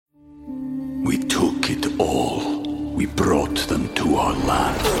We took it all. We brought them to our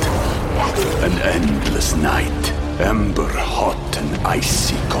land. An endless night, ember hot and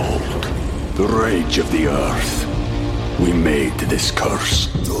icy cold. The rage of the earth. We made this curse.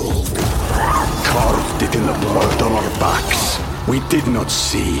 Carved it in the blood on our backs. We did not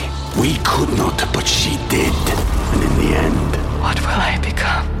see. We could not, but she did. And in the end... What will I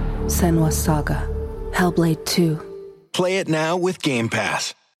become? Senua's Saga. Hellblade 2. Play it now with Game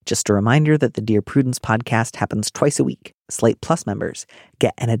Pass. Just a reminder that the Dear Prudence podcast happens twice a week. Slate Plus members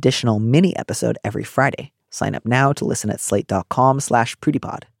get an additional mini episode every Friday. Sign up now to listen at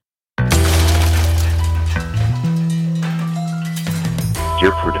slate.com/prudipod.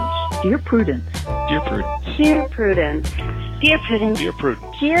 Dear Prudence. Dear Prudence. Dear Prudence. Dear Prudence. Dear Prudence. Dear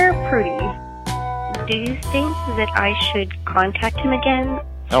Prudence. Dear Prudy. Do you think that I should contact him again?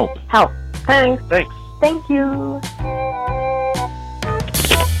 Help. Help. Thanks. Thanks. Thank you.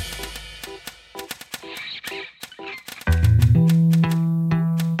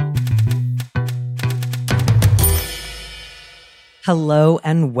 Hello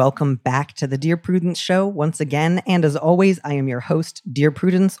and welcome back to the Dear Prudence Show once again. And as always, I am your host, Dear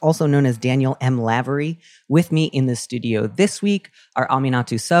Prudence, also known as Daniel M. Lavery. With me in the studio this week are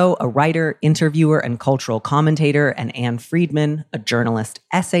Aminatou Sow, a writer, interviewer, and cultural commentator, and Anne Friedman, a journalist,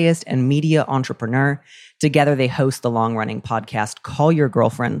 essayist, and media entrepreneur. Together, they host the long-running podcast Call Your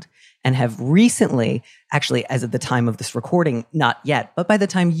Girlfriend and have recently, actually, as of the time of this recording, not yet, but by the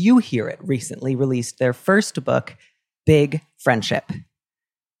time you hear it, recently released their first book, Big Friendship.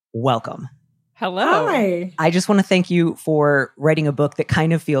 Welcome. Hello. Hi. I just want to thank you for writing a book that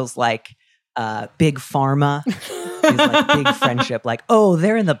kind of feels like Big Pharma is like Big Friendship. Like, oh,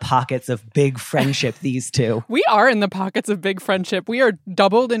 they're in the pockets of Big Friendship, these two. We are in the pockets of Big Friendship. We are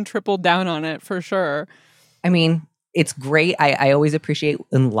doubled and tripled down on it for sure. I mean, it's great. I always appreciate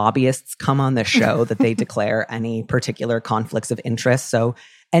when lobbyists come on the show that they declare any particular conflicts of interest. So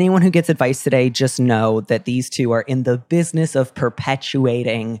anyone who gets advice today, just know that these two are in the business of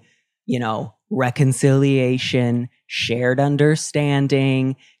perpetuating, reconciliation, shared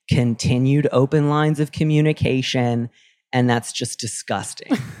understanding, continued open lines of communication, and that's just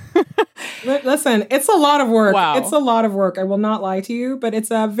disgusting. Listen, it's a lot of work. Wow. It's a lot of work. I will not lie to you, but it's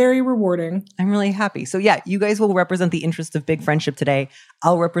very rewarding. I'm really happy. So yeah, you guys will represent the interests of Big Friendship today.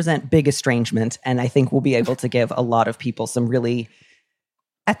 I'll represent Big Estrangement, and I think we'll be able to give a lot of people some really,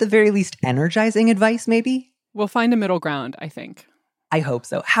 at the very least, energizing advice, maybe? We'll find a middle ground, I think. I hope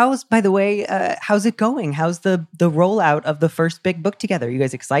so. How's it going? How's the rollout of the first big book together? Are you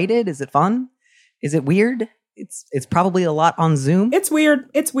guys excited? Is it fun? Is it weird? It's probably a lot on Zoom. It's weird.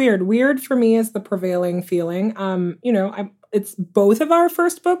 It's weird. Weird for me is the prevailing feeling. It's both of our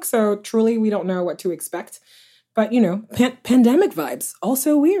first books, so truly we don't know what to expect. But, pandemic vibes,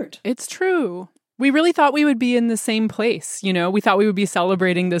 also weird. It's true. We really thought we would be in the same place. We thought we would be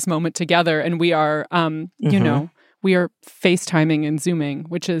celebrating this moment together, and we are, we are FaceTiming and Zooming,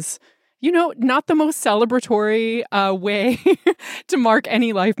 which is, not the most celebratory way to mark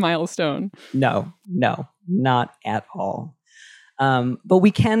any life milestone. No, not at all. But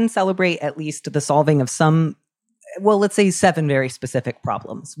we can celebrate at least the solving of some, let's say 7 very specific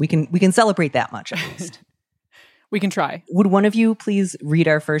problems. We can celebrate that much at least. We can try. Would one of you please read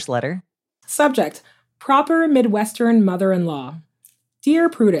our first letter? Subject: Proper Midwestern Mother-in-Law. Dear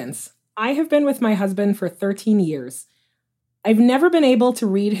Prudence, I have been with my husband for 13 years. I've never been able to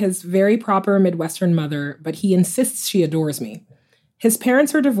read his very proper Midwestern mother, but he insists she adores me. His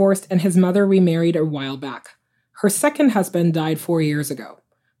parents are divorced and his mother remarried a while back. Her second husband died 4 years ago.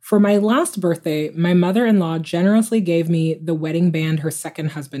 For my last birthday, my mother-in-law generously gave me the wedding band her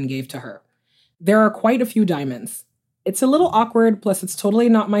second husband gave to her. There are quite a few diamonds. It's a little awkward, plus it's totally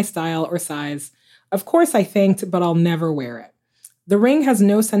not my style or size. Of course I thanked, but I'll never wear it. The ring has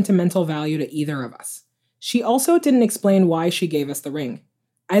no sentimental value to either of us. She also didn't explain why she gave us the ring.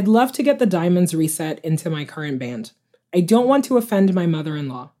 I'd love to get the diamonds reset into my current band. I don't want to offend my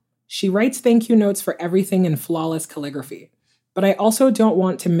mother-in-law. She writes thank you notes for everything in flawless calligraphy. But I also don't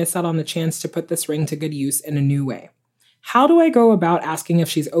want to miss out on the chance to put this ring to good use in a new way. How do I go about asking if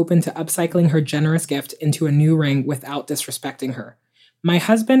she's open to upcycling her generous gift into a new ring without disrespecting her? My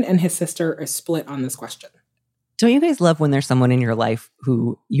husband and his sister are split on this question. Don't you guys love when there's someone in your life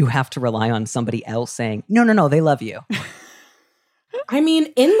who you have to rely on somebody else saying, no, they love you? I mean,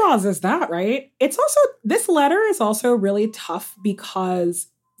 in-laws is that, right? It's also, this letter is also really tough because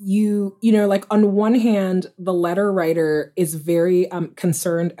on one hand, the letter writer is very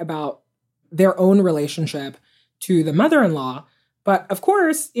concerned about their own relationship to the mother-in-law. But of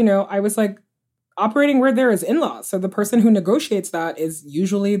course, I was like, operating word there is in-laws. So the person who negotiates that is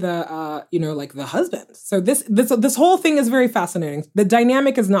usually the, like the husband. So this whole thing is very fascinating. The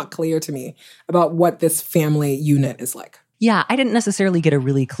dynamic is not clear to me about what this family unit is like. Yeah, I didn't necessarily get a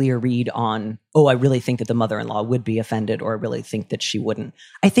really clear read on, I really think that the mother-in-law would be offended, or I really think that she wouldn't.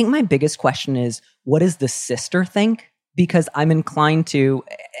 I think my biggest question is, what does the sister think? Because I'm inclined to,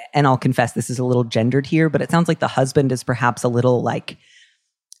 and I'll confess this is a little gendered here, but it sounds like the husband is perhaps a little like,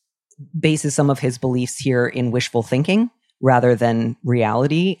 bases some of his beliefs here in wishful thinking rather than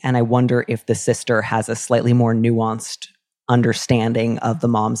reality. And I wonder if the sister has a slightly more nuanced understanding of the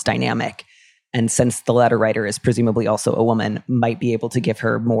mom's dynamic. And since the letter writer is presumably also a woman, might be able to give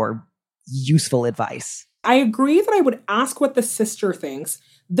her more useful advice. I agree that I would ask what the sister thinks.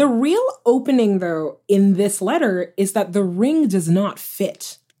 The real opening, though, in this letter is that the ring does not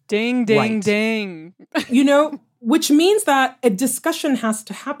fit. Ding, ding, ding. Which means that a discussion has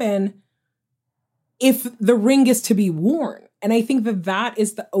to happen if the ring is to be worn. And I think that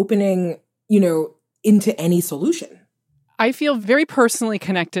is the opening, into any solution. I feel very personally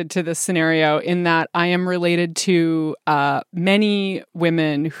connected to this scenario in that I am related to many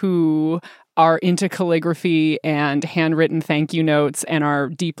women who are into calligraphy and handwritten thank you notes and are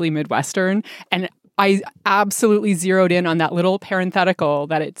deeply Midwestern. And I absolutely zeroed in on that little parenthetical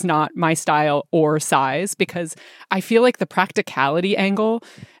that it's not my style or size, because I feel like the practicality angle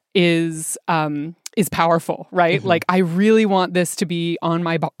is powerful, right? Mm-hmm. Like, I really want this to be on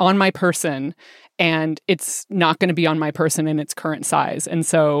my person, and it's not going to be on my person in its current size. And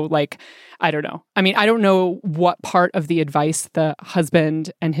so, I don't know. I mean, I don't know what part of the advice the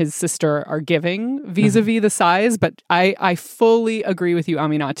husband and his sister are giving vis-a-vis the size, but I fully agree with you,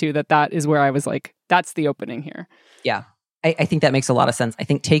 Aminatou, that is where I was like, that's the opening here. Yeah, I think that makes a lot of sense. I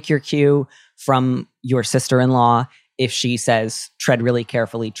think take your cue from your sister-in-law. If she says, tread really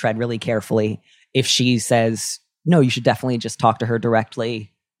carefully. If she says, no, you should definitely just talk to her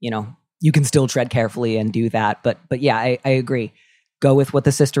directly, you can still tread carefully and do that. But yeah, I agree. Go with what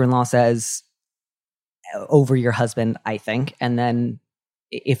the sister-in-law says over your husband, I think. And then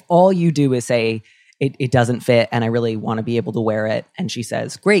if all you do is say, it doesn't fit and I really want to be able to wear it, and she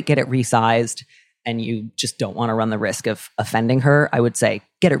says, great, get it resized, and you just don't want to run the risk of offending her, I would say,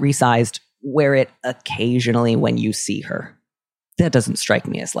 get it resized, wear it occasionally when you see her. That doesn't strike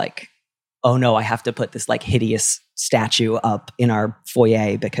me as like, oh no, I have to put this like hideous statue up in our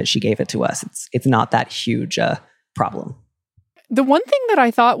foyer because she gave it to us. It's not that huge a problem. The one thing that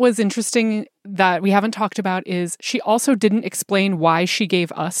I thought was interesting that we haven't talked about is she also didn't explain why she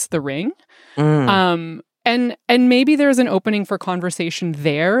gave us the ring. And maybe there's an opening for conversation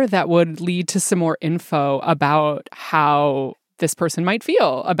there that would lead to some more info about how this person might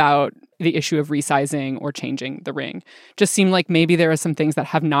feel about the issue of resizing or changing the ring. Just seemed like maybe there are some things that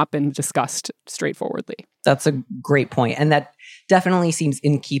have not been discussed straightforwardly. That's a great point. And that definitely seems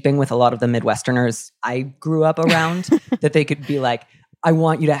in keeping with a lot of the Midwesterners I grew up around, that they could be like, I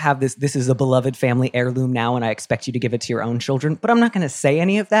want you to have this. This is a beloved family heirloom now, and I expect you to give it to your own children. But I'm not going to say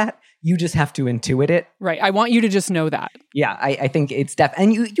any of that. You just have to intuit it. Right. I want you to just know that. Yeah, I think it's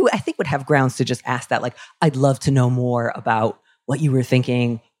and you I think would have grounds to just ask that. Like, I'd love to know more about what you were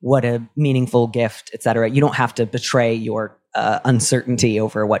thinking, what a meaningful gift, et cetera. You don't have to betray your uncertainty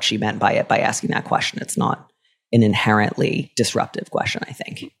over what she meant by it by asking that question. It's not an inherently disruptive question, I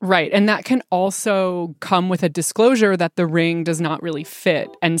think. Right. And that can also come with a disclosure that the ring does not really fit.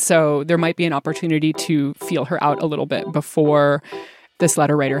 And so there might be an opportunity to feel her out a little bit before this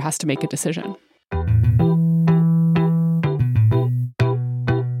letter writer has to make a decision.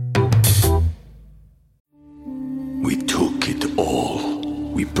 We took it all.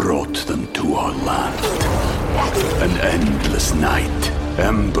 We brought them to our land. An endless night,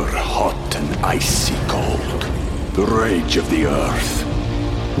 ember hot and icy cold. The rage of the earth.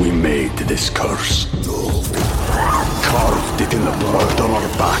 We made this curse. Carved it in the blood on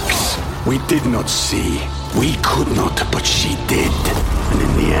our backs. We did not see. We could not, but she did. And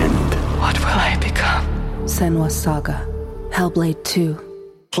in the end, what will I become? Senua's Saga. Hellblade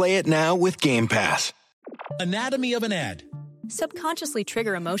 2. Play it now with Game Pass. Anatomy of an ad. Subconsciously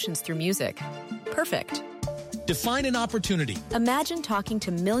trigger emotions through music. Perfect. Define an opportunity. Imagine talking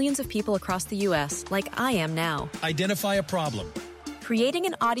to millions of people across the U.S. like I am now. Identify a problem. Creating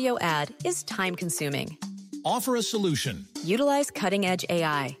an audio ad is time-consuming. Offer a solution. Utilize cutting-edge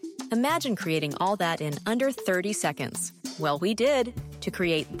AI. Imagine creating all that in under 30 seconds. Well, we did, to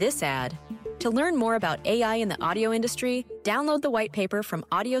create this ad. To learn more about AI in the audio industry, download the white paper from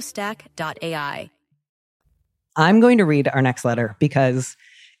audiostack.ai. I'm going to read our next letter because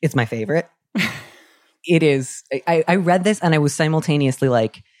it's my favorite. It is. I read this and I was simultaneously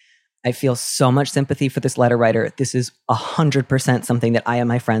like, I feel so much sympathy for this letter writer. This is 100% something that I and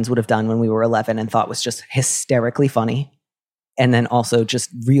my friends would have done when we were 11 and thought was just hysterically funny. And then also just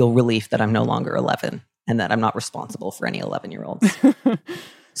real relief that I'm no longer 11 and that I'm not responsible for any 11-year-olds.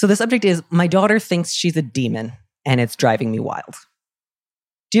 So the subject is, my daughter thinks she's a demon and it's driving me wild.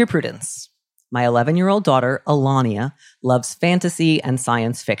 Dear Prudence, my 11-year-old daughter, Alania, loves fantasy and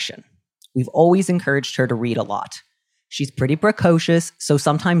science fiction. We've always encouraged her to read a lot. She's pretty precocious, so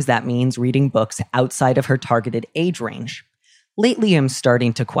sometimes that means reading books outside of her targeted age range. Lately, I'm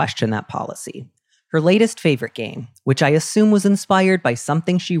starting to question that policy. Her latest favorite game, which I assume was inspired by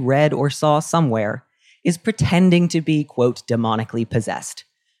something she read or saw somewhere, is pretending to be, quote, demonically possessed.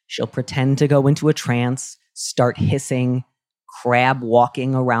 She'll pretend to go into a trance, start hissing, crab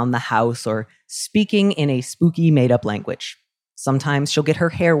walking around the house, or speaking in a spooky made-up language. Sometimes she'll get her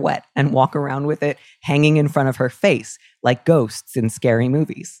hair wet and walk around with it hanging in front of her face, like ghosts in scary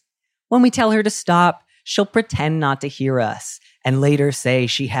movies. When we tell her to stop, she'll pretend not to hear us and later say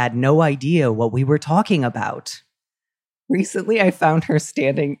she had no idea what we were talking about. Recently, I found her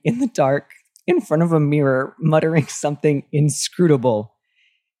standing in the dark in front of a mirror, muttering something inscrutable.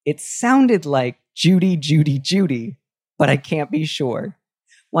 It sounded like Judy, Judy, Judy, but I can't be sure.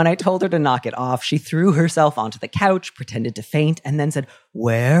 When I told her to knock it off, she threw herself onto the couch, pretended to faint, and then said,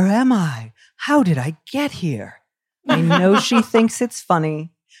 "Where am I? How did I get here?" I know she thinks it's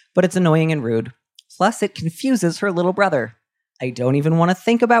funny, but it's annoying and rude. Plus, it confuses her little brother. I don't even want to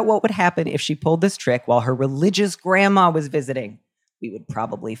think about what would happen if she pulled this trick while her religious grandma was visiting. We would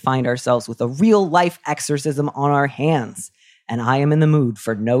probably find ourselves with a real-life exorcism on our hands, and I am in the mood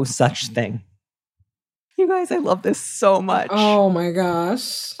for no such thing. You guys, I love this so much. Oh my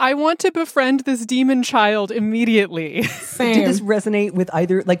gosh. I want to befriend this demon child immediately. Same. Did this resonate with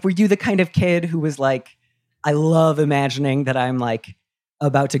either, like, were you the kind of kid who was like, I love imagining that I'm like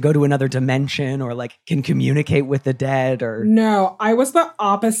about to go to another dimension or like can communicate with the dead? Or no, I was the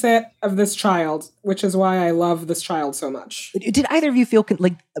opposite of this child, which is why I love this child so much. Did either of you feel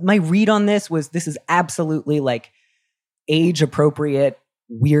like my read on this was this is absolutely like age appropriate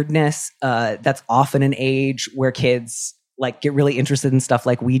weirdness that's often an age where kids like get really interested in stuff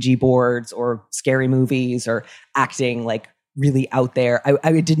like Ouija boards or scary movies or acting like really out there.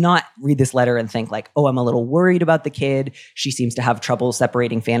 I did not read this letter and think like, oh, I'm a little worried about the kid. She seems to have trouble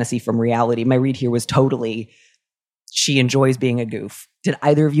separating fantasy from reality. My read here was totally, she enjoys being a goof. Did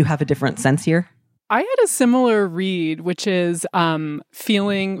either of you have a different sense here? I had a similar read, which is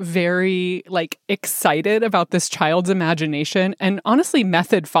feeling very like excited about this child's imagination and honestly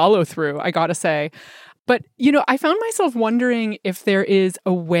method follow through, I gotta say. But, you know, I found myself wondering if there is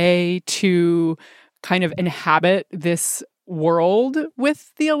a way to kind of inhabit this world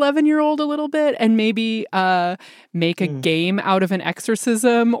with the 11-year-old a little bit and maybe make a game out of an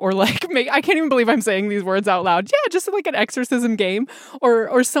exorcism or like I can't even believe I'm saying these words out loud. Yeah, just like an exorcism game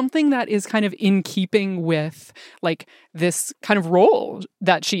or something that is kind of in keeping with like this kind of role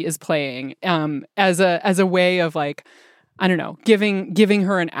that she is playing as a way of like, I don't know, giving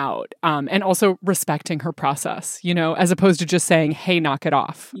her an out and also respecting her process, you know, as opposed to just saying, hey, knock it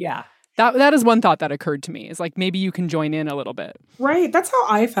off. Yeah. That is one thought that occurred to me, is like maybe you can join in a little bit. Right. That's how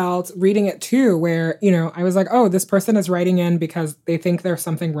I felt reading it too, where, you know, I was like, oh, this person is writing in because they think there's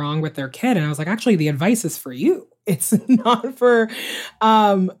something wrong with their kid. And I was like, actually, the advice is for you. It's not for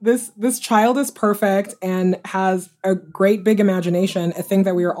this child is perfect and has a great big imagination, a thing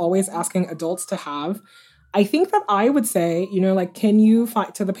that we are always asking adults to have. I think that I would say, you know, like, can you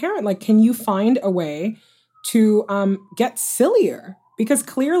find to the parent, like, can you find a way to get sillier? Because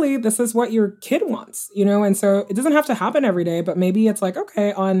clearly this is what your kid wants, you know? And so it doesn't have to happen every day, but maybe it's like,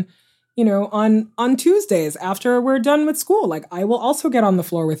 okay, on Tuesdays after we're done with school, like I will also get on the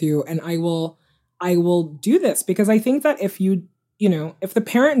floor with you and I will do this. Because I think that if if the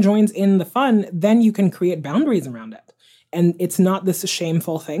parent joins in the fun, then you can create boundaries around it. And it's not this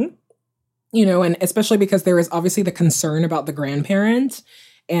shameful thing, you know, and especially because there is obviously the concern about the grandparent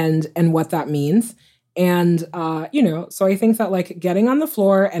and what that means. And, so I think that like getting on the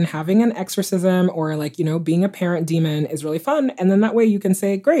floor and having an exorcism or like, you know, being a parent demon is really fun. And then that way you can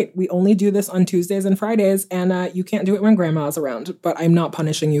say, great, we only do this on Tuesdays and Fridays and you can't do it when grandma's around, but I'm not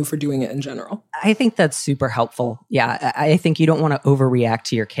punishing you for doing it in general. I think that's super helpful. Yeah. I think you don't want to overreact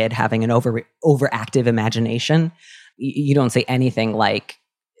to your kid having an overactive imagination. You don't say anything like,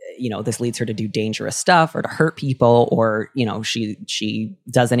 you know, this leads her to do dangerous stuff or to hurt people, or, you know, she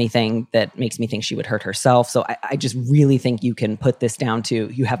does anything that makes me think she would hurt herself. So I just really think you can put this down to,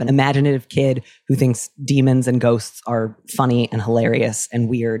 you have an imaginative kid who thinks demons and ghosts are funny and hilarious and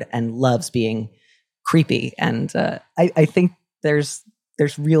weird and loves being creepy. And I think there's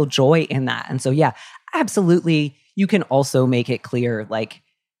there's real joy in that. And so, yeah, absolutely. You can also make it clear, like,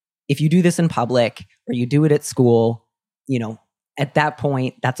 if you do this in public or you do it at school, you know, at that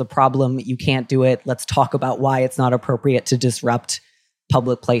point, that's a problem. You can't do it. Let's talk about why it's not appropriate to disrupt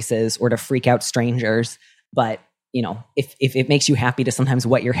public places or to freak out strangers. But, you know, if it makes you happy to sometimes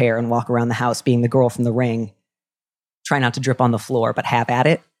wet your hair and walk around the house being the girl from The Ring, try not to drip on the floor, but have at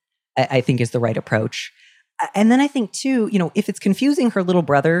it, I think is the right approach. And then I think too, you know, if it's confusing her little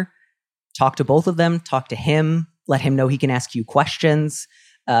brother, talk to both of them, talk to him, let him know he can ask you questions,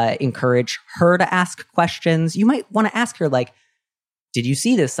 encourage her to ask questions. You might want to ask her, like, did you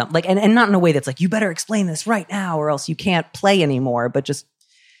see this? Like, and not in a way that's like, you better explain this right now or else you can't play anymore. But just,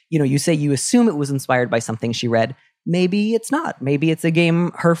 you know, you say you assume it was inspired by something she read. Maybe it's not. Maybe it's a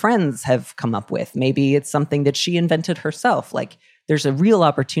game her friends have come up with. Maybe it's something that she invented herself. Like, there's a real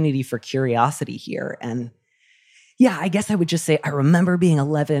opportunity for curiosity here. And yeah, I guess I would just say, I remember being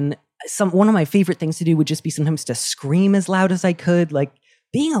 11. One of my favorite things to do would just be sometimes to scream as loud as I could. Like,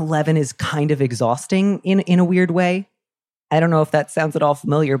 being 11 is kind of exhausting in a weird way. I don't know if that sounds at all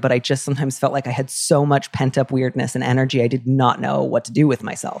familiar, but I just sometimes felt like I had so much pent up weirdness and energy. I did not know what to do with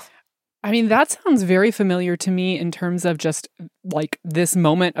myself. I mean, that sounds very familiar to me in terms of just like this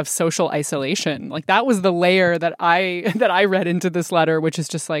moment of social isolation. Like, that was the layer that I read into this letter, which is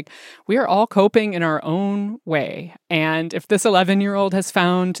just like, we are all coping in our own way. And if this 11-year-old has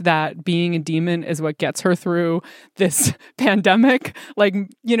found that being a demon is what gets her through this pandemic, like,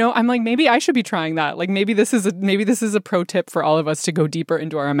 you know, I'm like, maybe I should be trying that. Like, maybe this is a pro tip for all of us to go deeper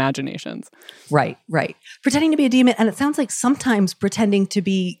into our imaginations. Right. Pretending to be a demon. And it sounds like sometimes pretending to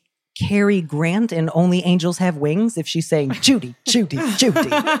be Cary Grant and Only Angels Have Wings, if she's saying Judy.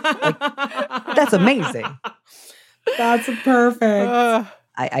 Like, that's amazing. That's perfect.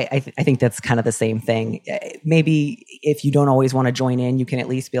 I think that's kind of the same thing. Maybe if you don't always want to join in, you can at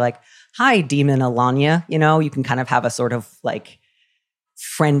least be like, hi, Demon Alanya. You know, you can kind of have a sort of like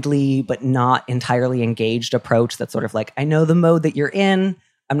friendly but not entirely engaged approach that's sort of like, I know the mode that you're in.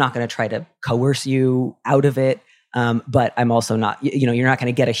 I'm not going to try to coerce you out of it. But I'm also not, you know, you're not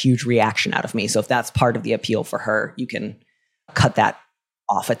going to get a huge reaction out of me. So if that's part of the appeal for her, you can cut that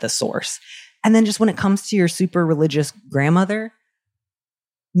off at the source. And then just when it comes to your super religious grandmother,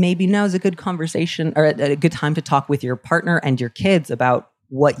 maybe now is a good conversation or a good time to talk with your partner and your kids about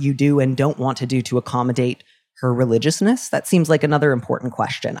what you do and don't want to do to accommodate her religiousness. That seems like another important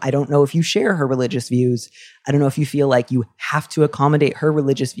question. I don't know if you share her religious views. I don't know if you feel like you have to accommodate her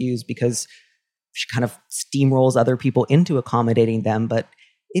religious views because she kind of steamrolls other people into accommodating them. But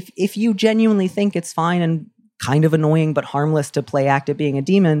if you genuinely think it's fine and kind of annoying but harmless to play act at being a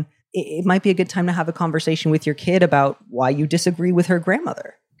demon, it might be a good time to have a conversation with your kid about why you disagree with her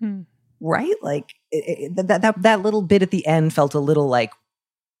grandmother. Right? Like that little bit at the end felt a little like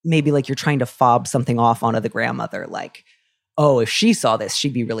maybe like you're trying to fob something off onto the grandmother. Like, oh, if she saw this,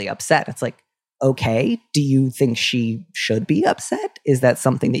 she'd be really upset. It's like, okay, do you think she should be upset? Is that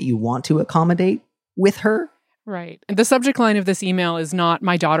something that you want to accommodate with her? Right. And the subject line of this email is not,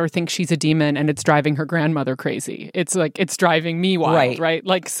 my daughter thinks she's a demon and it's driving her grandmother crazy. It's like, it's driving me wild, right?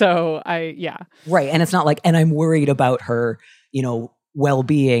 Like, so yeah. Right. And it's not like, and I'm worried about her, you know,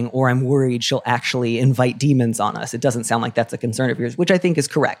 well-being, or I'm worried she'll actually invite demons on us. It doesn't sound like that's a concern of yours, which I think is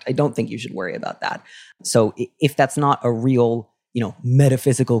correct. I don't think you should worry about that. So if that's not a real, you know,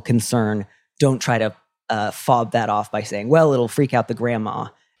 metaphysical concern, don't try to fob that off by saying, well, it'll freak out the grandma.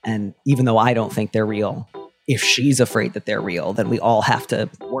 And even though I don't think they're real, if she's afraid that they're real, then we all have to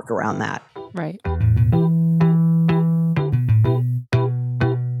work around that. Right.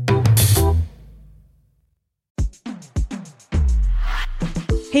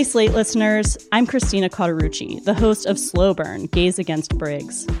 Hey, Slate listeners. I'm Christina Cauterucci, the host of Slow Burn, Gays Against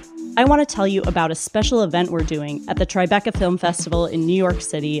Briggs. I want to tell you about a special event we're doing at the Tribeca Film Festival in New York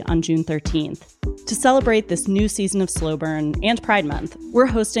City on June 13th. To celebrate this new season of Slow Burn and Pride Month, we're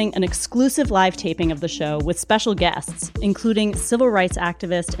hosting an exclusive live taping of the show with special guests, including civil rights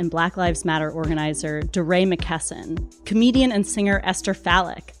activist and Black Lives Matter organizer DeRay McKesson, comedian and singer Esther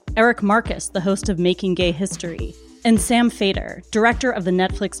Fallick, Eric Marcus, the host of Making Gay History, and Sam Feder, director of the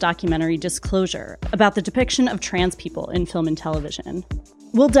Netflix documentary Disclosure, about the depiction of trans people in film and television.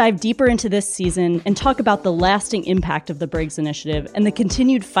 We'll dive deeper into this season and talk about the lasting impact of the Briggs Initiative and the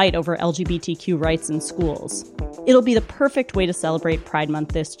continued fight over LGBTQ rights in schools. It'll be the perfect way to celebrate Pride Month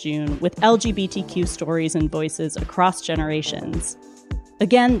this June with LGBTQ stories and voices across generations.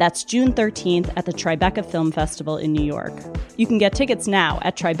 Again, that's June 13th at the Tribeca Film Festival in New York. You can get tickets now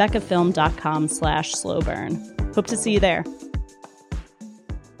at tribecafilm.com/slowburn. Hope to see you there.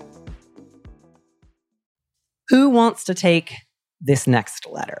 Who wants to take this next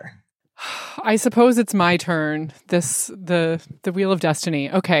letter? I suppose it's my turn. The Wheel of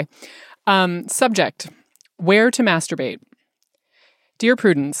Destiny. Okay. Subject: where to masturbate. Dear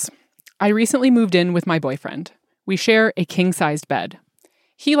Prudence, I recently moved in with my boyfriend. We share a king-sized bed.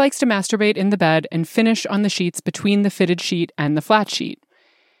 He likes to masturbate in the bed and finish on the sheets between the fitted sheet and the flat sheet.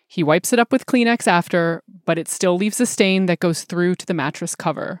 He wipes it up with Kleenex after, but it still leaves a stain that goes through to the mattress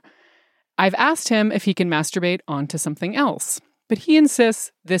cover. I've asked him if he can masturbate onto something else, but he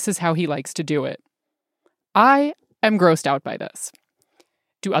insists this is how he likes to do it. I am grossed out by this.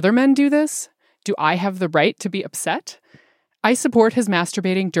 Do other men do this? Do I have the right to be upset? I support his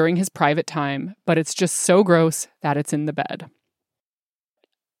masturbating during his private time, but it's just so gross that it's in the bed.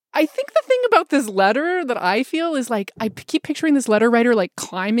 I think the thing about this letter that I feel is like, I keep picturing this letter writer like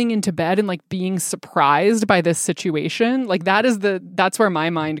climbing into bed and like being surprised by this situation. Like that's where my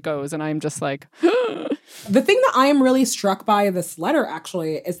mind goes. And I'm just like, The thing that I am really struck by this letter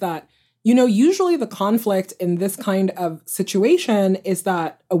actually is that, you know, usually the conflict in this kind of situation is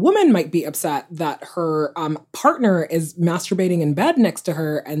that a woman might be upset that her partner is masturbating in bed next to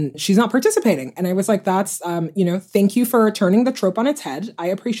her and she's not participating. And I was like, that's, thank you for turning the trope on its head. I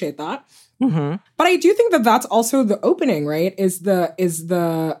appreciate that. Mm-hmm. But I do think that that's also the opening, right? Is the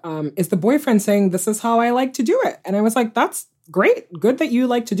boyfriend saying, this is how I like to do it. And I was like, that's great. Good that you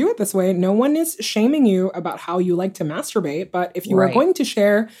like to do it this way. No one is shaming you about how you like to masturbate. But if you are going to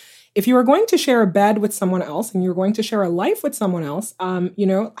share a bed with someone else and you're going to share a life with someone else,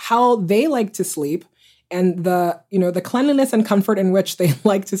 how they like to sleep and the cleanliness and comfort in which they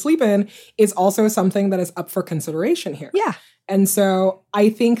like to sleep in is also something that is up for consideration here. Yeah. And so I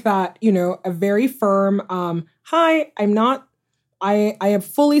think that, a very firm, hi, I have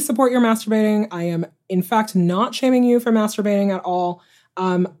fully support your masturbating. I am in fact not shaming you for masturbating at all.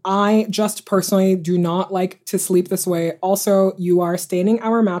 I just personally do not like to sleep this way. Also, you are staining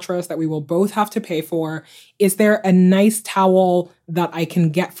our mattress that we will both have to pay for. Is there a nice towel that I can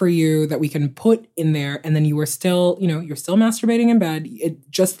get for you that we can put in there? And then you are still, you're still masturbating in bed.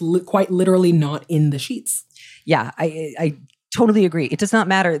 It just quite literally not in the sheets. Yeah, I totally agree. It does not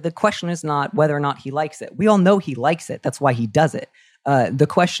matter. The question is not whether or not he likes it. We all know he likes it. That's why he does it. The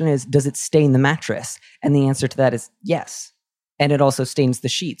question is, does it stain the mattress? And the answer to that is yes. And it also stains the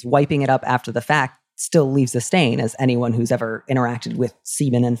sheets. Wiping it up after the fact still leaves a stain, as anyone who's ever interacted with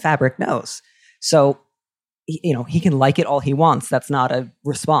semen and fabric knows. So, he can like it all he wants. That's not a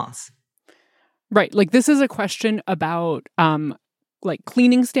response. Right. Like, this is a question about like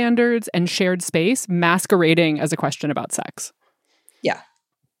cleaning standards and shared space masquerading as a question about sex. Yeah.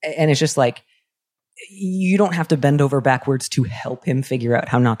 And it's just like, you don't have to bend over backwards to help him figure out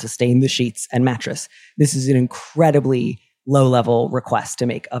how not to stain the sheets and mattress. This is an incredibly low-level request to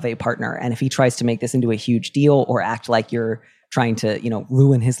make of a partner. And if he tries to make this into a huge deal or act like you're trying to,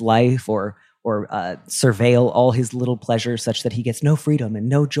 ruin his life or surveil all his little pleasures such that he gets no freedom and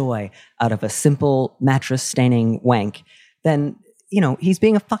no joy out of a simple mattress-staining wank, then, he's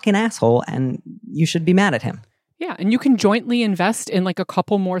being a fucking asshole and you should be mad at him. Yeah, and you can jointly invest in like a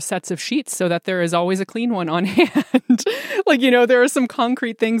couple more sets of sheets so that there is always a clean one on hand. There are some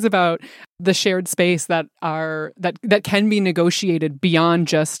concrete things about the shared space that can be negotiated beyond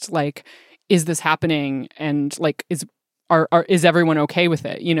just like, is this happening? And like, is everyone okay with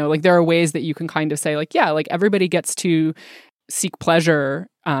it? There are ways that you can kind of say like, yeah, like everybody gets to seek pleasure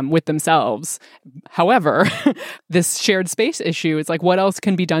with themselves. However, this shared space issue is like, what else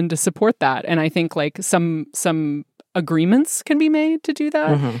can be done to support that? And I think like some agreements can be made to do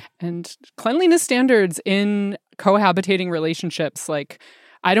that. Mm-hmm. And cleanliness standards in cohabitating relationships, like,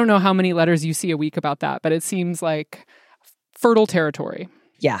 I don't know how many letters you see a week about that, but it seems like fertile territory.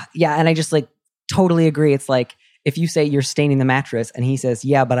 Yeah. Yeah. And I just like totally agree. It's like, if you say you're staining the mattress and he says,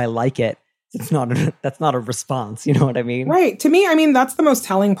 yeah, but I like it, that's not a response. You know what I mean? Right. To me, I mean, that's the most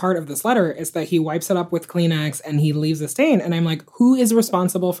telling part of this letter is that he wipes it up with Kleenex and he leaves a stain. And I'm like, who is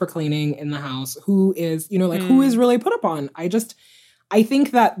responsible for cleaning in the house? Who is, who is really put upon? I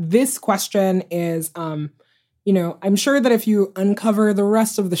think that this question is, I'm sure that if you uncover the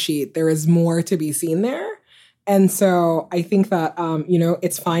rest of the sheet, there is more to be seen there. And so I think that,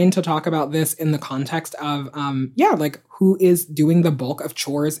 it's fine to talk about this in the context of, who is doing the bulk of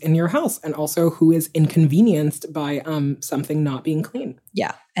chores in your house and also who is inconvenienced by something not being clean.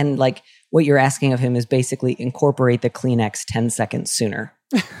 Yeah. And like what you're asking of him is basically incorporate the Kleenex 10 seconds sooner.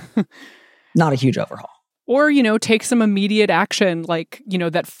 Not a huge overhaul. Or, take some immediate action like,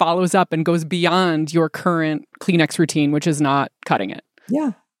 that follows up and goes beyond your current Kleenex routine, which is not cutting it.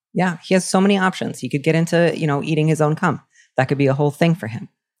 Yeah. Yeah, he has so many options. He could get into, eating his own cum. That could be a whole thing for him.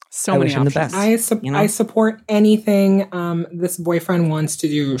 So many wish him options. the best. I support anything this boyfriend wants to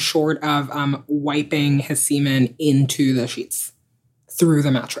do short of wiping his semen into the sheets through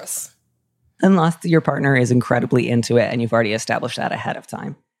the mattress. Unless your partner is incredibly into it and you've already established that ahead of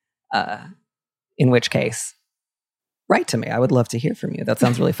time. In which case, write to me. I would love to hear from you. That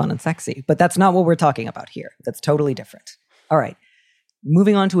sounds really fun and sexy. But that's not what we're talking about here. That's totally different. All right.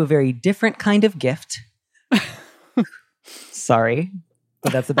 Moving on to a very different kind of gift. Sorry,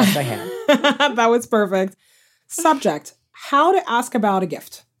 but that's the best I had. That was perfect. Subject, how to ask about a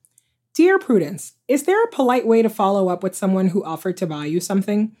gift. Dear Prudence, is there a polite way to follow up with someone who offered to buy you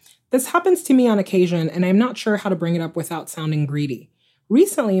something? This happens to me on occasion, and I'm not sure how to bring it up without sounding greedy.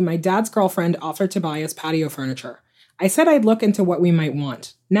 Recently, my dad's girlfriend offered to buy us patio furniture. I said I'd look into what we might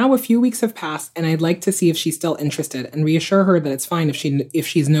want. Now a few weeks have passed, and I'd like to see if she's still interested and reassure her that it's fine if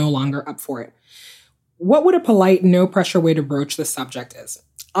she's no longer up for it. What would a polite, no-pressure way to broach this subject is?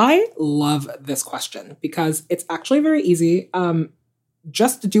 I love this question because it's actually very easy.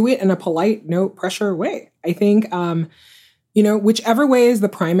 Just do it in a polite, no-pressure way. I think, whichever way is the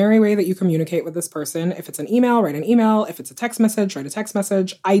primary way that you communicate with this person. If it's an email, write an email. If it's a text message, write a text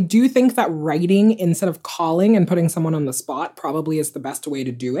message. I do think that writing instead of calling and putting someone on the spot probably is the best way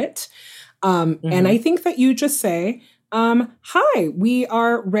to do it. And I think that you just say, hi, we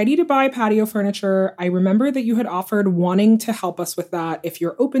are ready to buy patio furniture. I remember that you had offered wanting to help us with that. If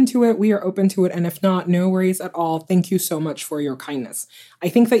you're open to it, we are open to it. And if not, no worries at all. Thank you so much for your kindness. I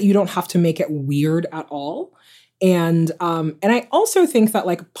think that you don't have to make it weird at all. And I also think that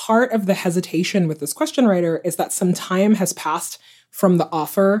like part of the hesitation with this question writer is that some time has passed from the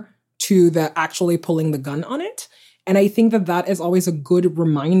offer to the actually pulling the gun on it. And I think that that is always a good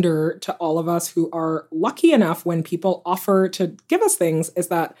reminder to all of us who are lucky enough when people offer to give us things is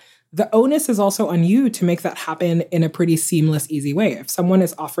that the onus is also on you to make that happen in a pretty seamless, easy way. If someone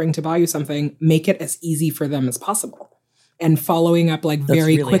is offering to buy you something, make it as easy for them as possible. And following up like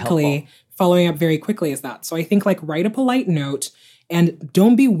very quickly is that. So I think like write a polite note and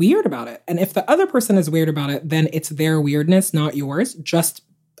don't be weird about it. And if the other person is weird about it, then it's their weirdness, not yours. Just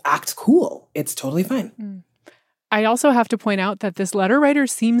act cool. It's totally fine. I also have to point out that this letter writer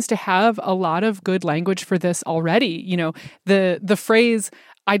seems to have a lot of good language for this already. You know, the phrase,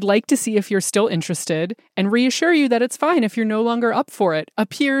 I'd like to see if you're still interested and reassure you that it's fine if you're no longer up for it,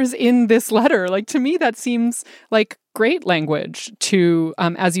 appears in this letter. Like, to me, that seems like great language to,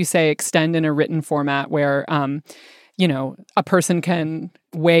 as you say, extend in a written format where, a person can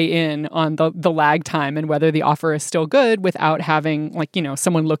weigh in on the lag time and whether the offer is still good without having,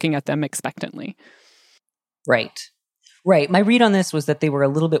 someone looking at them expectantly. Right. My read on this was that they were a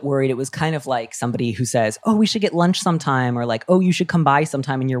little bit worried. It was kind of like somebody who says, oh, we should get lunch sometime, or like, oh, you should come by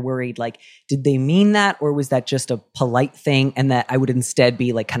sometime, and you're worried. Like, did they mean that, or was that just a polite thing and that I would instead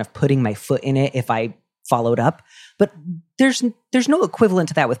be like kind of putting my foot in it if I followed up? But there's no equivalent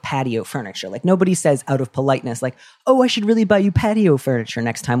to that with patio furniture. Like, nobody says out of politeness, like, oh, I should really buy you patio furniture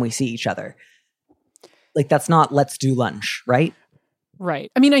next time we see each other. Like, that's not let's do lunch, right?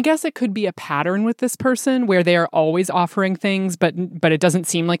 Right. I mean, I guess it could be a pattern with this person where they are always offering things, but it doesn't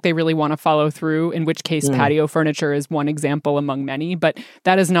seem like they really want to follow through, in which case patio furniture is one example among many. But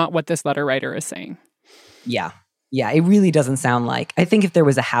that is not what this letter writer is saying. Yeah, it really doesn't sound like. I think if there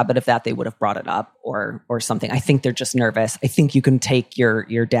was a habit of that, they would have brought it up or something. I think they're just nervous. I think you can take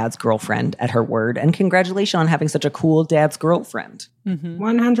your dad's girlfriend at her word, and congratulations on having such a cool dad's girlfriend.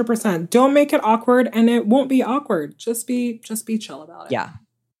 100%. Don't make it awkward, and it won't be awkward. Just be chill about it. Yeah.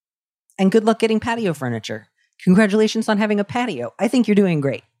 And good luck getting patio furniture. Congratulations on having a patio. I think you're doing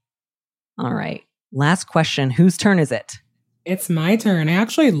great. All right. Last question. Whose turn is it? It's my turn. I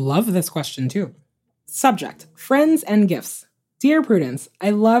actually love this question too. Subject, friends and gifts. Dear Prudence,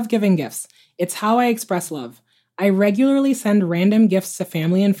 I love giving gifts. It's how I express love. I regularly send random gifts to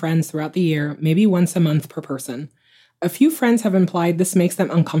family and friends throughout the year, maybe once a month per person. A few friends have implied this makes them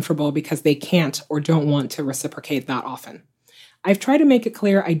uncomfortable because they can't or don't want to reciprocate that often. I've tried to make it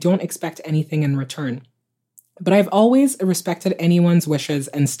clear I don't expect anything in return. But I've always respected anyone's wishes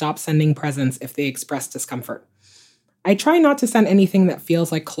and stopped sending presents if they express discomfort. I try not to send anything that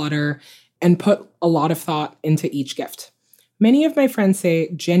feels like clutter and put a lot of thought into each gift. Many of my friends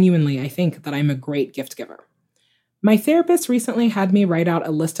say, genuinely, I think that I'm a great gift giver. My therapist recently had me write out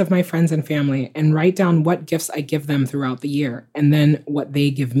a list of my friends and family and write down what gifts I give them throughout the year, and then what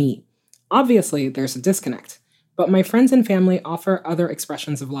they give me. Obviously, there's a disconnect, but my friends and family offer other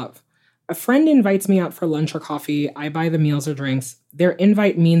expressions of love. A friend invites me out for lunch or coffee, I buy the meals or drinks. Their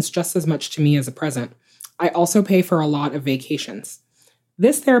invite means just as much to me as a present. I also pay for a lot of vacations.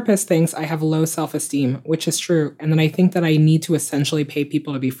 This therapist thinks I have low self-esteem, which is true, and then I think that I need to essentially pay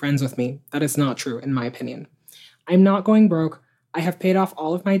people to be friends with me. That is not true, in my opinion. I'm not going broke. I have paid off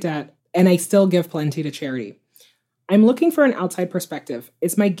all of my debt, and I still give plenty to charity. I'm looking for an outside perspective.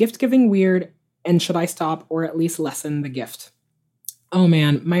 Is my gift giving weird, and should I stop or at least lessen the gift? Oh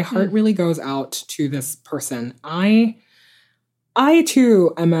man, my heart really goes out to this person. I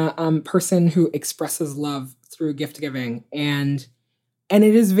too am a person who expresses love through gift giving, and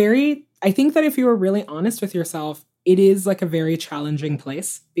it is I think that if you are really honest with yourself, it is like a very challenging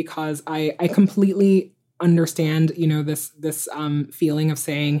place, because I completely understand, this feeling of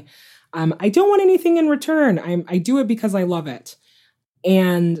saying, I don't want anything in return. I do it because I love it.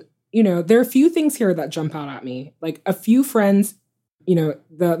 And, there are a few things here that jump out at me. Like a few friends,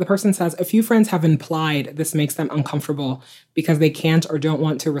 the person says, a few friends have implied this makes them uncomfortable because they can't or don't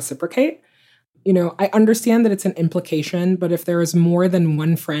want to reciprocate. I understand that it's an implication, but if there is more than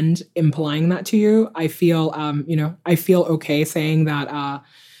one friend implying that to you, I feel, I feel okay saying that,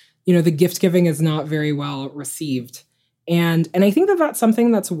 the gift giving is not very well received. And I think that that's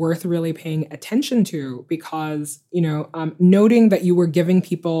something that's worth really paying attention to, because, noting that you were giving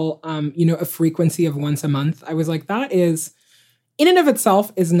people, a frequency of once a month, I was like, that is, in and of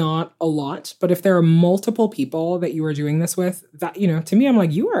itself is not a lot, but if there are multiple people that you are doing this with, that, to me, I'm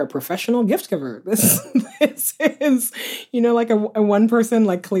like, you are a professional gift giver. This is, like a one person,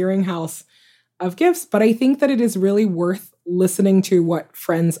 like clearinghouse of gifts. But I think that it is really worth listening to what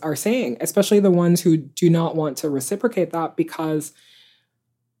friends are saying, especially the ones who do not want to reciprocate that, because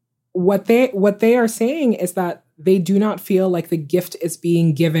what they are saying is that they do not feel like the gift is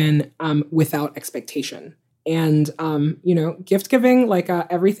being given without expectation. And, gift giving, like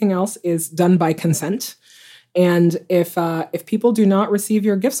everything else, is done by consent. And if people do not receive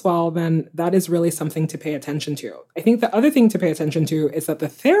your gifts well, then that is really something to pay attention to. I think the other thing to pay attention to is that the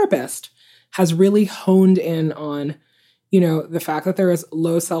therapist has really honed in on, the fact that there is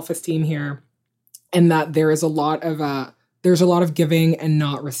low self-esteem here, and that there is a lot of giving and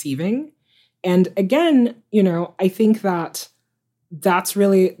not receiving. And again, I think that that's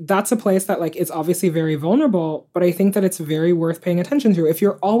a place that like is obviously very vulnerable, but I think that it's very worth paying attention to. If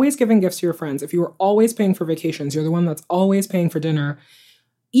you're always giving gifts to your friends, if you are always paying for vacations, you're the one that's always paying for dinner,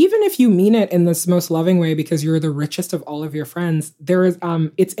 even if you mean it in this most loving way because you're the richest of all of your friends, there is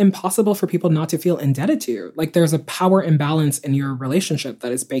it's impossible for people not to feel indebted to you. Like there's a power imbalance in your relationship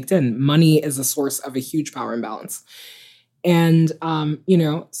that is baked in. Money is a source of a huge power imbalance. And,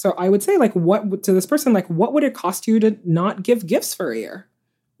 so I would say, like, what to this person, like, what would it cost you to not give gifts for a year?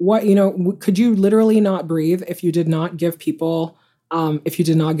 What, could you literally not breathe if you did not give people,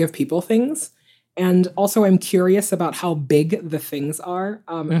 things? And also I'm curious about how big the things are.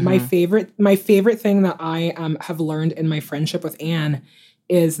 My favorite thing that I have learned in my friendship with Anne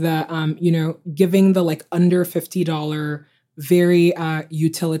is that, giving the like under $50, very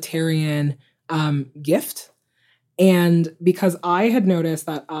utilitarian gift. And because I had noticed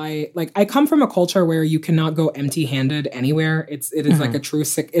that I come from a culture where you cannot go empty-handed anywhere. It is like a true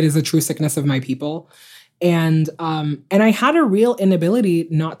sickness of my people. And I had a real inability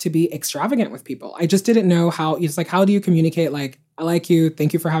not to be extravagant with people. I just didn't know how. It's like, how do you communicate? Like, I like you.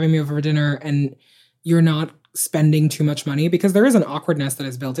 Thank you for having me over for dinner. And you're not spending too much money, because there is an awkwardness that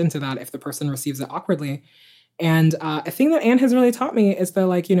is built into that if the person receives it awkwardly. And a thing that Anne has really taught me is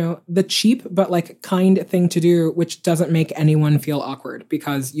the cheap but like kind thing to do, which doesn't make anyone feel awkward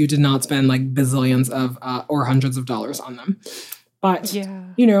because you did not spend like bazillions of or hundreds of dollars on them. But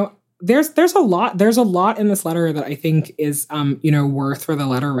there's a lot in this letter that I think is worth for the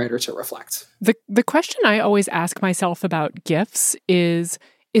letter writer to reflect. The question I always ask myself about gifts is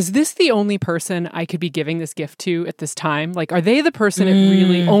this the only person I could be giving this gift to at this time? Like, are they the person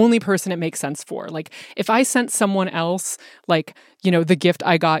only person it makes sense for? Like, if I sent someone else, like, the gift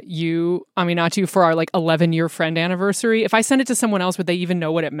I got you, Aminatou, for our like 11-year friend anniversary, if I sent it to someone else, would they even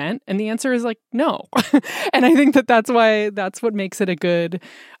know what it meant? And the answer is like, no. And I think that's what makes it a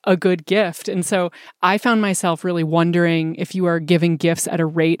good gift. And so I found myself really wondering, if you are giving gifts at a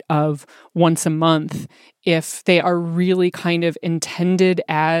rate of once a month, if they are really kind of intended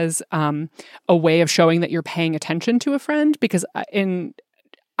as a way of showing that you're paying attention to a friend. Because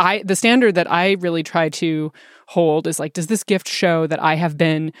the standard that I really try to hold is like, does this gift show that I have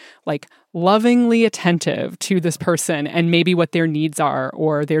been like lovingly attentive to this person and maybe what their needs are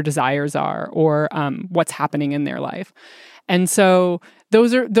or their desires are or what's happening in their life? And so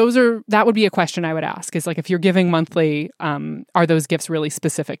that would be a question I would ask, is like, if you're giving monthly, are those gifts really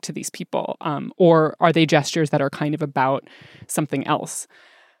specific to these people? Or are they gestures that are kind of about something else?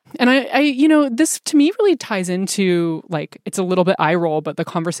 And I, this to me really ties into, like, it's a little bit eye roll, but the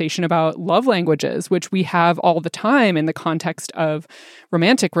conversation about love languages, which we have all the time in the context of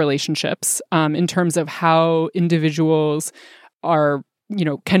romantic relationships, in terms of how individuals are,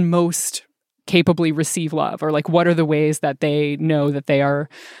 can most capably receive love, or like what are the ways that they know that they are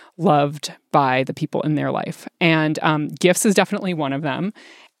loved by the people in their life. And gifts is definitely one of them.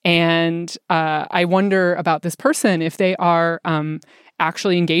 And I wonder about this person if they are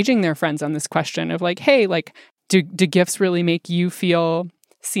actually engaging their friends on this question of like, hey, like, do gifts really make you feel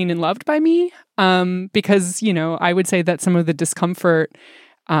seen and loved by me? Because, I would say that some of the discomfort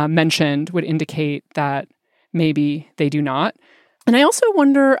mentioned would indicate that maybe they do not. And I also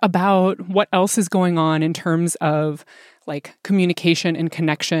wonder about what else is going on in terms of like communication and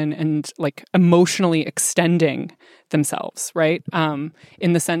connection and like emotionally extending themselves, right?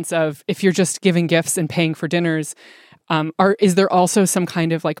 In the sense of if you're just giving gifts and paying for dinners, is there also some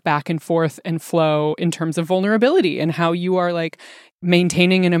kind of like back and forth and flow in terms of vulnerability and how you are like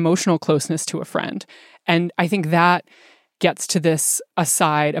maintaining an emotional closeness to a friend? And I think that gets to this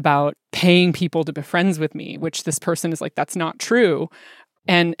aside about paying people to be friends with me, which this person is like, that's not true.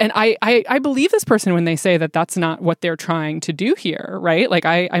 And I believe this person when they say that that's not what they're trying to do here, right? Like,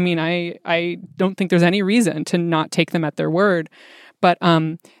 I don't think there's any reason to not take them at their word. But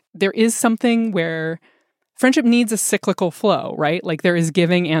there is something where friendship needs a cyclical flow, right? Like there is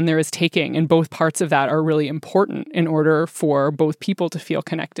giving and there is taking, and both parts of that are really important in order for both people to feel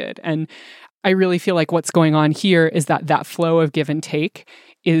connected. And I really feel like what's going on here is that flow of give and take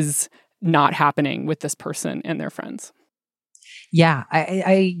is not happening with this person and their friends. Yeah,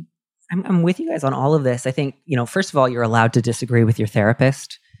 I'm with you guys on all of this. I think, first of all, you're allowed to disagree with your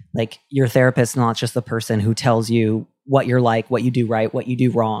therapist. Like your therapist is not just the person who tells you what you're like, what you do right, what you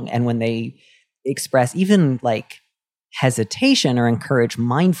do wrong. And when they express even like hesitation or encourage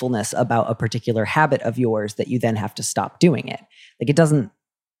mindfulness about a particular habit of yours, that you then have to stop doing it. Like it doesn't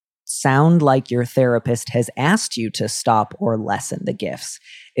sound like your therapist has asked you to stop or lessen the gifts.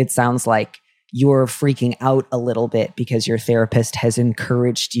 It sounds like you're freaking out a little bit because your therapist has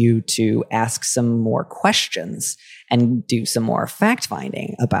encouraged you to ask some more questions and do some more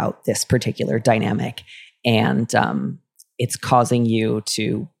fact-finding about this particular dynamic. And it's causing you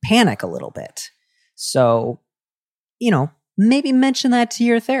to panic a little bit. So, maybe mention that to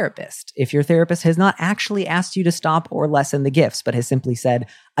your therapist. If your therapist has not actually asked you to stop or lessen the gifts, but has simply said,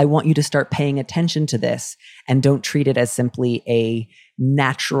 I want you to start paying attention to this and don't treat it as simply a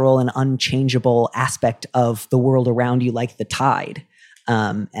natural and unchangeable aspect of the world around you like the tide.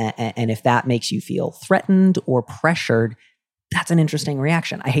 And if that makes you feel threatened or pressured, that's an interesting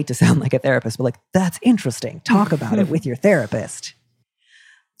reaction. I hate to sound like a therapist, but like, that's interesting. Talk about it with your therapist.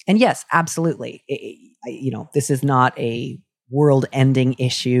 And yes, absolutely. This is not a world-ending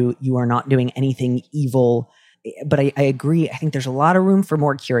issue. You are not doing anything evil. But I agree. I think there's a lot of room for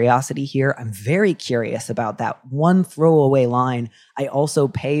more curiosity here. I'm very curious about that one throwaway line. I also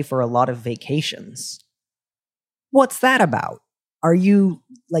pay for a lot of vacations. What's that about? Are you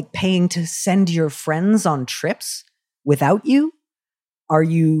like paying to send your friends on trips without you? Are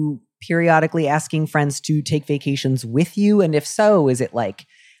you periodically asking friends to take vacations with you? And if so, is it like,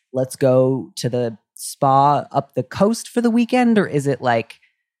 let's go to the spa up the coast for the weekend? Or is it like,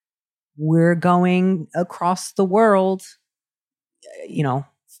 we're going across the world,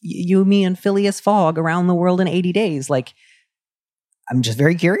 you, me, and Phileas Fogg around the world in 80 days? Like, I'm just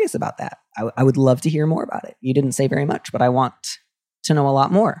very curious about that. I would love to hear more about it. You didn't say very much, but I want to know a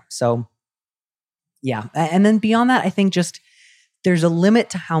lot more. So yeah. And then beyond that, I think just there's a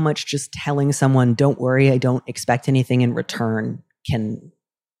limit to how much just telling someone, don't worry, I don't expect anything in return can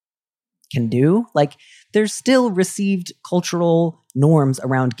do. Like there's still received cultural norms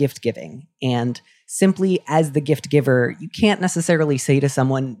around gift giving. And simply as the gift giver, you can't necessarily say to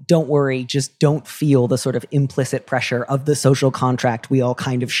someone, don't worry, just don't feel the sort of implicit pressure of the social contract we all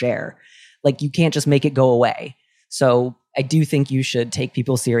kind of share. Like you can't just make it go away. So I do think you should take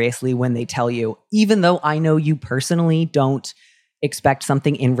people seriously when they tell you, even though I know you personally don't expect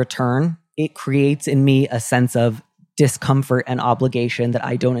something in return, it creates in me a sense of discomfort and obligation that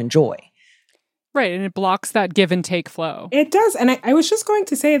I don't enjoy. Right. And it blocks that give and take flow. It does. And I was just going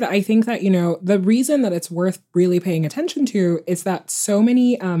to say that I think that, the reason that it's worth really paying attention to is that so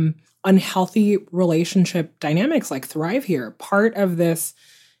many unhealthy relationship dynamics like thrive here. Part of this,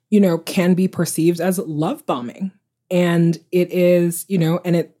 can be perceived as love bombing. And it is,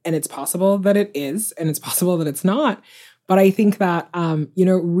 and it's possible that it is, and it's possible that it's not. But I think that,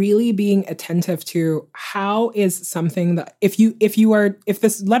 really being attentive to how is something that if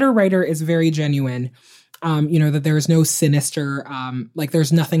this letter writer is very genuine that there is no sinister,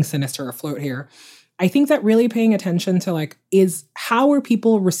 there's nothing sinister afloat here. I think that really paying attention to is how are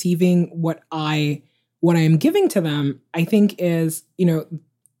people receiving what I am giving to them, I think is,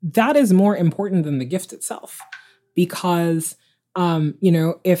 that is more important than the gift itself. Because,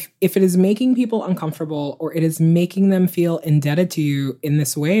 if it is making people uncomfortable or it is making them feel indebted to you in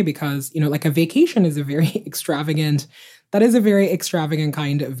this way, because, a vacation is a very extravagant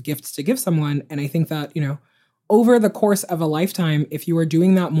kind of gift to give someone. And I think that, over the course of a lifetime, if you are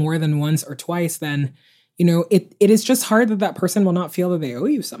doing that more than once or twice, then, it is just hard that person will not feel that they owe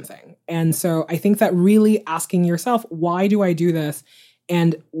you something. And so I think that really asking yourself, why do I do this?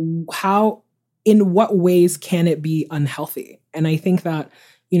 And in what ways can it be unhealthy? And I think that,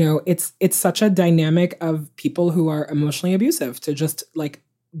 it's such a dynamic of people who are emotionally abusive to just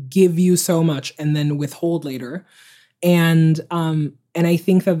give you so much and then withhold later. And I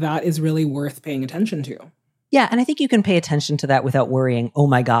think that is really worth paying attention to. Yeah, and I think you can pay attention to that without worrying, oh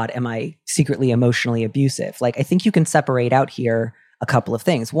my God, am I secretly emotionally abusive? I think you can separate out here a couple of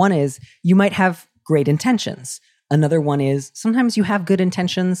things. One is you might have great intentions. Another one is sometimes you have good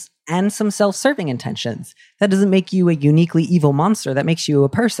intentions and some self-serving intentions. That doesn't make you a uniquely evil monster. That makes you a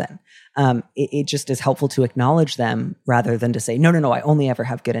person. It just is helpful to acknowledge them rather than to say, no, I only ever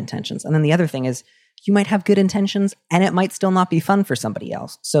have good intentions. And then the other thing is you might have good intentions and it might still not be fun for somebody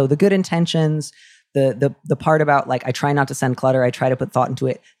else. So the good intentions, the part about I try not to send clutter, I try to put thought into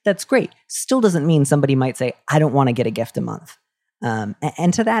it, that's great. Still doesn't mean somebody might say, I don't want to get a gift a month.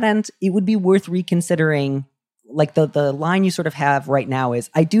 And to that end, it would be worth reconsidering. The line you sort of have right now is,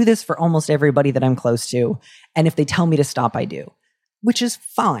 I do this for almost everybody that I'm close to. And if they tell me to stop, I do, which is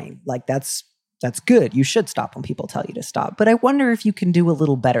fine. That's good. You should stop when people tell you to stop. But I wonder if you can do a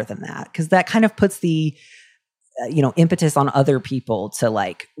little better than that, because that kind of puts the impetus on other people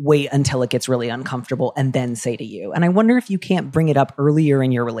to wait until it gets really uncomfortable and then say to you. And I wonder if you can't bring it up earlier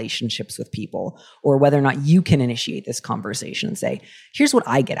in your relationships with people, or whether or not you can initiate this conversation and say, here's what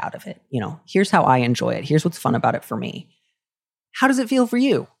I get out of it. Here's how I enjoy it. Here's what's fun about it for me. How does it feel for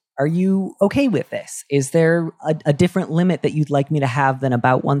you? Are you okay with this? Is there a different limit that you'd like me to have than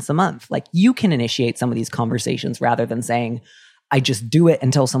about once a month? You can initiate some of these conversations rather than saying, I just do it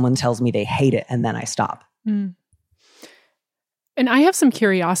until someone tells me they hate it and then I stop. Mm. And I have some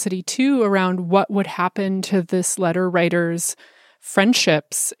curiosity too around what would happen to this letter writer's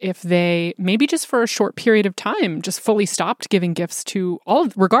friendships if they, maybe just for a short period of time, just fully stopped giving gifts to all,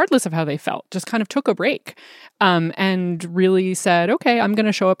 regardless of how they felt, just kind of took a break and really said, okay, I'm going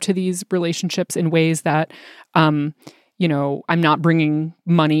to show up to these relationships in ways that, I'm not bringing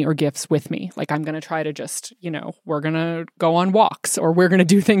money or gifts with me. I'm going to try to just, we're going to go on walks, or we're going to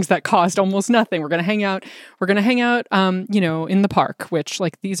do things that cost almost nothing. We're going to hang out. We're going to hang out, in the park, which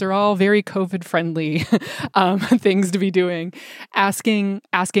these are all very COVID friendly things to be doing. Asking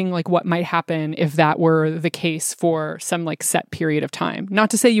what might happen if that were the case for some set period of time.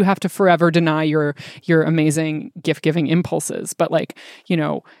 Not to say you have to forever deny your amazing gift giving impulses, but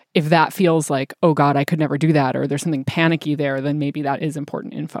if that feels oh God, I could never do that, or there's something panicky there, then maybe that is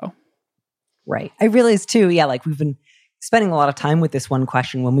important info. Right. I realize too, we've been spending a lot of time with this one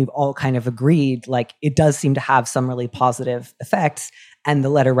question when we've all kind of agreed, it does seem to have some really positive effects. And the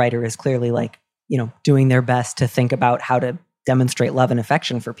letter writer is clearly doing their best to think about how to demonstrate love and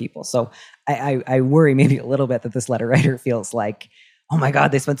affection for people. So I worry maybe a little bit that this letter writer feels oh my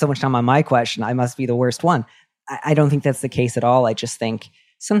God, they spent so much time on my question. I must be the worst one. I don't think that's the case at all. I just think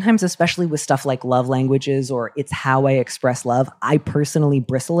sometimes, especially with stuff like love languages or it's how I express love, I personally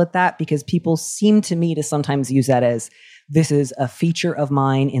bristle at that because people seem to me to sometimes use that as this is a feature of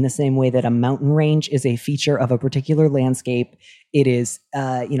mine in the same way that a mountain range is a feature of a particular landscape. It is,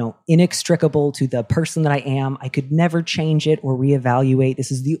 inextricable to the person that I am. I could never change it or reevaluate.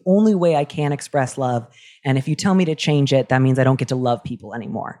 This is the only way I can express love. And if you tell me to change it, that means I don't get to love people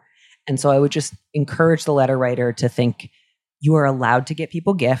anymore. And so I would just encourage the letter writer to think, you are allowed to get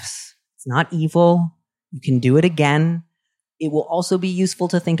people gifts. It's not evil. You can do it again. It will also be useful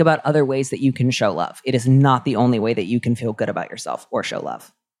to think about other ways that you can show love. It is not the only way that you can feel good about yourself or show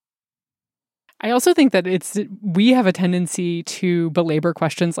love. I also think that we have a tendency to belabor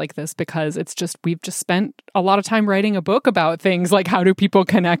questions like this because we've just spent a lot of time writing a book about things like how do people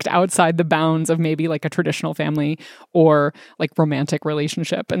connect outside the bounds of maybe a traditional family or romantic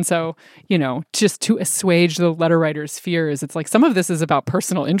relationship. And so, just to assuage the letter writer's fears, it's some of this is about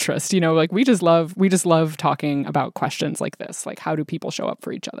personal interest, we just love talking about questions like this, how do people show up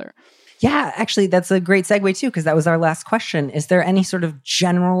for each other? Yeah, actually, that's a great segue too, because that was our last question. Is there any sort of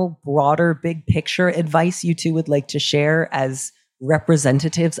general, broader, big picture advice you two would like to share as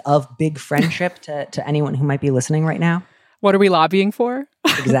representatives of big friendship to anyone who might be listening right now? What are we lobbying for?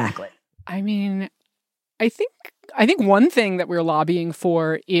 Exactly. I mean, I think one thing that we're lobbying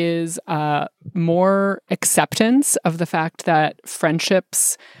for is more acceptance of the fact that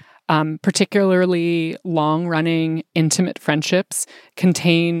friendships, particularly long-running, intimate friendships,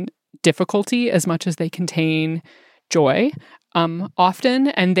 contain difficulty as much as they contain joy often,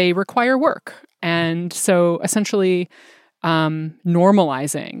 and they require work. And so essentially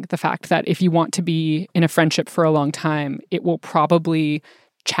normalizing the fact that if you want to be in a friendship for a long time, it will probably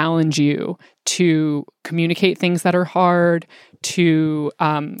challenge you to communicate things that are hard, to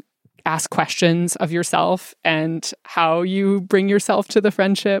ask questions of yourself and how you bring yourself to the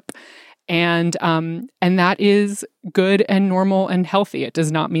friendship. And that is good and normal and healthy. It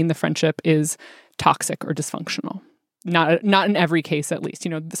does not mean the friendship is toxic or dysfunctional. Not in every case, at least.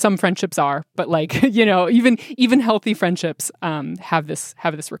 Some friendships are, but even healthy friendships have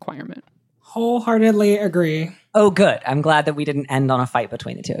this requirement. Wholeheartedly agree. Oh, good. I'm glad that we didn't end on a fight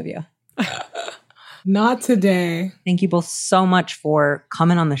between the two of you. Not today. Thank you both so much for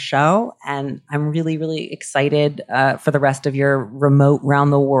coming on the show. And I'm really, really excited for the rest of your remote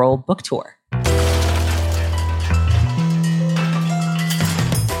round the world book tour.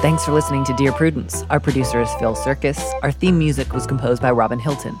 Thanks for listening to Dear Prudence. Our producer is Phil Circus. Our theme music was composed by Robin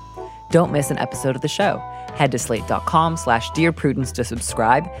Hilton. Don't miss an episode of the show. Head to slate.com/Dear Prudence to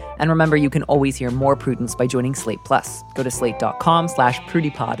subscribe. And remember, you can always hear more Prudence by joining Slate Plus. Go to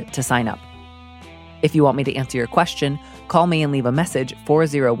slate.com/PrudyPod to sign up. If you want me to answer your question, call me and leave a message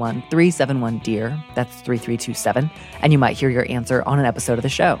 401-371-DEAR. That's 3327. And you might hear your answer on an episode of the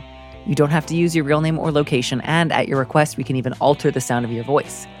show. You don't have to use your real name or location, and at your request, we can even alter the sound of your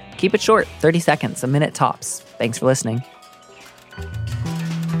voice. Keep it short, 30 seconds, a minute tops. Thanks for listening.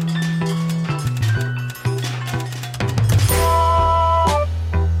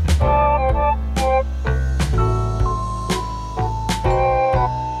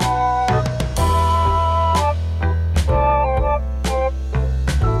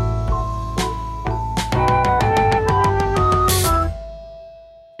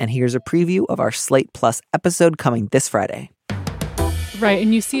 And here's a preview of our Slate Plus episode coming this Friday. Right,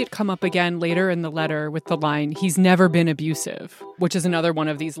 and you see it come up again later in the letter with the line, "He's never been abusive," which is another one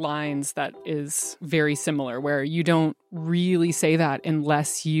of these lines that is very similar, where you don't really say that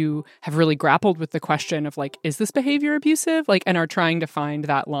unless you have really grappled with the question of, is this behavior abusive? And are trying to find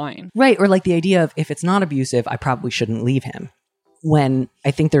that line. Right, or the idea of, if it's not abusive, I probably shouldn't leave him. When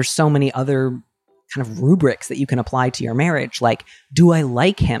I think there's so many other kind of rubrics that you can apply to your marriage, do I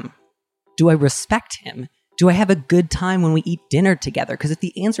like him? Do I respect him? Do I have a good time when we eat dinner together? Because if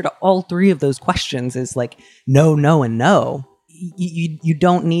the answer to all three of those questions is no, no, and no, you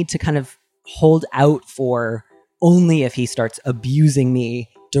don't need to kind of hold out for only if he starts abusing me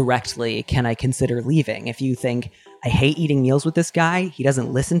directly can I consider leaving. If you think, I hate eating meals with this guy, he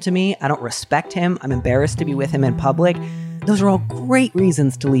doesn't listen to me, I don't respect him, I'm embarrassed to be with him in public, those are all great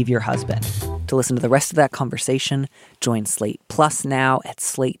reasons to leave your husband. To listen to the rest of that conversation, join Slate Plus now at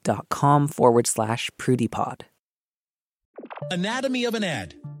slate.com/PrudyPod. Anatomy of an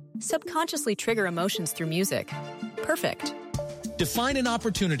ad. Subconsciously trigger emotions through music. Perfect. Define an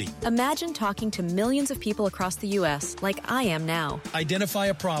opportunity. Imagine talking to millions of people across the U.S. like I am now. Identify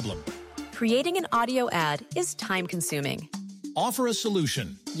a problem. Creating an audio ad is time-consuming. Offer a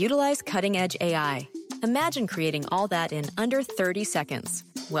solution. Utilize cutting-edge AI. Imagine creating all that in under 30 seconds.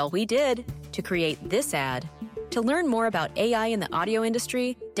 Well, we did, to create this ad. To learn more about AI in the audio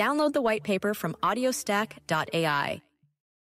industry, download the white paper from audiostack.ai.